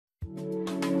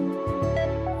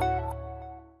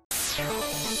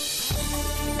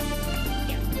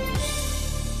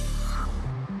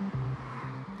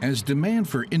As demand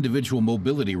for individual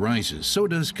mobility rises, so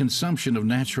does consumption of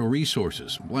natural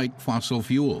resources, like fossil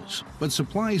fuels. But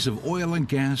supplies of oil and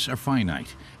gas are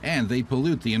finite, and they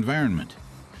pollute the environment.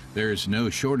 There's no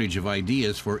shortage of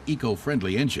ideas for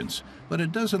eco-friendly engines, but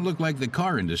it doesn't look like the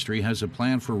car industry has a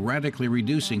plan for radically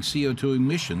reducing CO2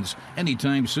 emissions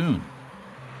anytime soon.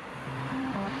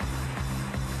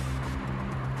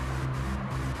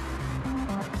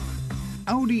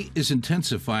 Audi is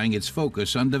intensifying its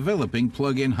focus on developing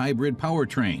plug-in hybrid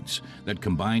powertrains that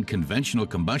combine conventional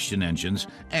combustion engines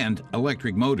and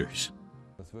electric motors.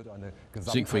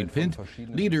 Siegfried Pint,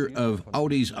 leader of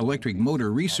Audi's electric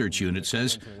motor research unit,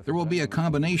 says there will be a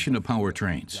combination of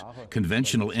powertrains.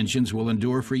 Conventional engines will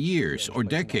endure for years or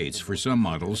decades for some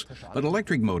models, but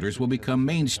electric motors will become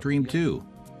mainstream too.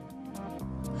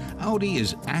 Audi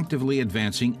is actively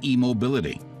advancing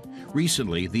e-mobility.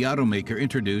 Recently, the automaker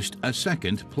introduced a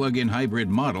second plug-in hybrid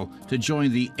model to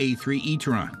join the A3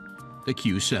 e-tron, the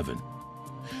Q7.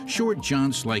 Short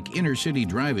jaunts like inner-city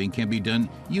driving can be done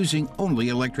using only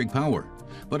electric power,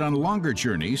 but on longer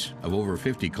journeys of over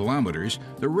 50 kilometers,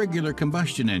 the regular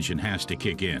combustion engine has to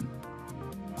kick in.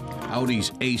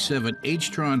 Audi's A7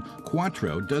 h-tron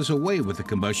Quattro does away with the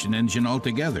combustion engine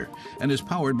altogether and is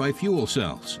powered by fuel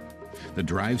cells. The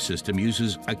drive system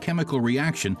uses a chemical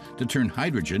reaction to turn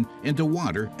hydrogen into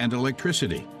water and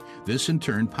electricity. This in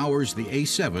turn powers the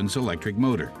A7's electric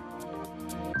motor.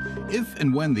 If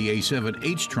and when the A7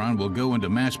 h-tron will go into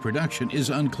mass production is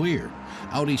unclear.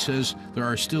 Audi says there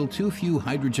are still too few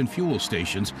hydrogen fuel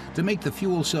stations to make the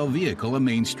fuel cell vehicle a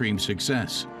mainstream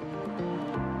success.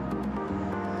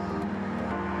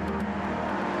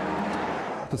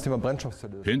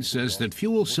 Pint says that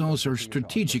fuel cells are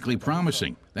strategically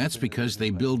promising. That's because they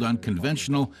build on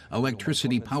conventional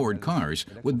electricity-powered cars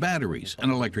with batteries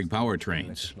and electric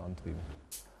powertrains.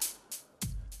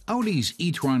 Audi's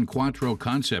e-tron Quattro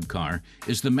concept car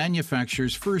is the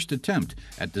manufacturer's first attempt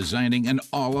at designing an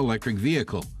all-electric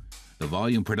vehicle. The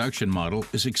volume production model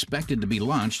is expected to be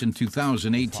launched in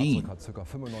 2018.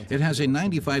 It has a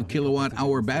 95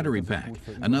 kilowatt-hour battery pack,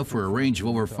 enough for a range of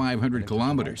over 500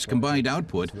 kilometers. Combined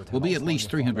output will be at least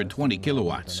 320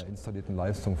 kilowatts.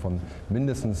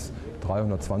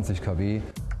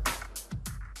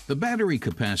 The battery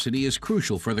capacity is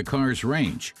crucial for the car's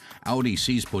range. Audi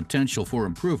sees potential for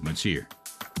improvements here.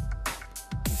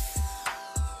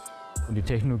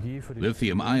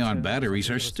 Lithium-ion batteries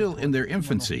are still in their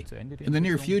infancy. In the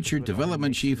near future,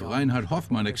 development chief Reinhard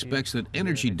Hoffmann expects that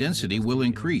energy density will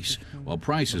increase, while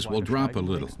prices will drop a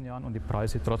little.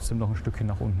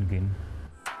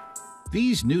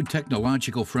 These new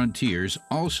technological frontiers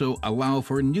also allow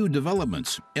for new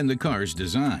developments in the car's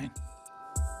design.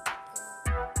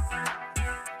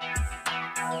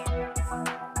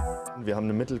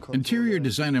 Interior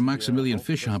designer Maximilian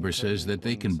Fischhaber says that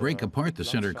they can break apart the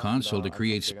center console to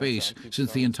create space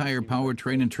since the entire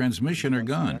powertrain and transmission are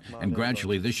gone, and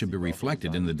gradually this should be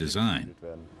reflected in the design.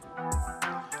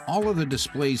 All of the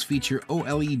displays feature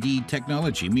OLED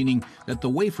technology, meaning that the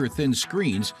wafer-thin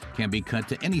screens can be cut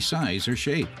to any size or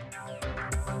shape.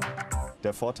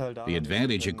 The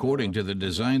advantage, according to the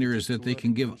designer, is that they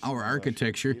can give our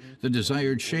architecture the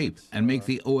desired shape and make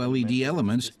the OLED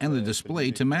elements and the display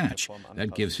to match.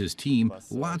 That gives his team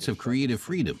lots of creative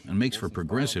freedom and makes for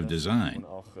progressive design.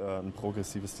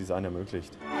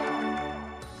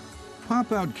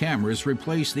 Pop-out cameras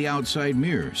replace the outside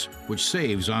mirrors, which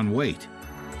saves on weight.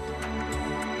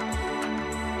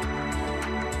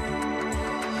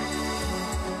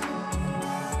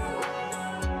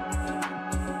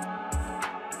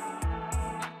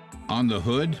 On the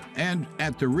hood and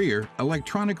at the rear,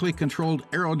 electronically controlled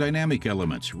aerodynamic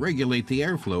elements regulate the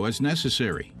airflow as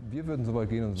necessary.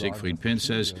 Siegfried Pint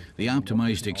says the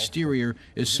optimized exterior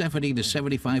is 70 to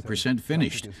 75%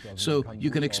 finished, so you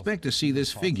can expect to see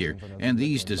this figure and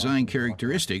these design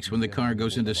characteristics when the car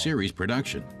goes into series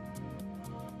production.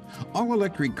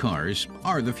 All-electric cars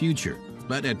are the future,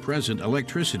 but at present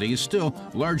electricity is still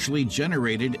largely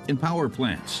generated in power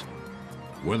plants.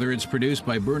 Whether it's produced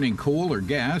by burning coal or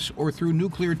gas or through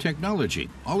nuclear technology,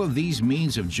 all of these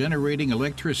means of generating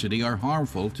electricity are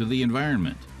harmful to the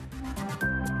environment.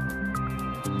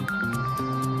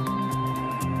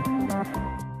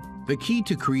 The key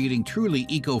to creating truly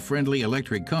eco-friendly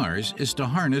electric cars is to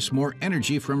harness more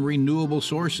energy from renewable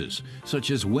sources,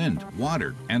 such as wind,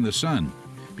 water, and the sun,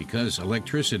 because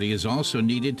electricity is also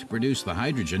needed to produce the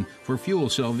hydrogen for fuel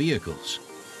cell vehicles.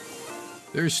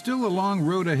 There's still a long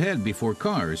road ahead before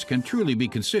cars can truly be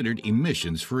considered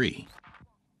emissions-free.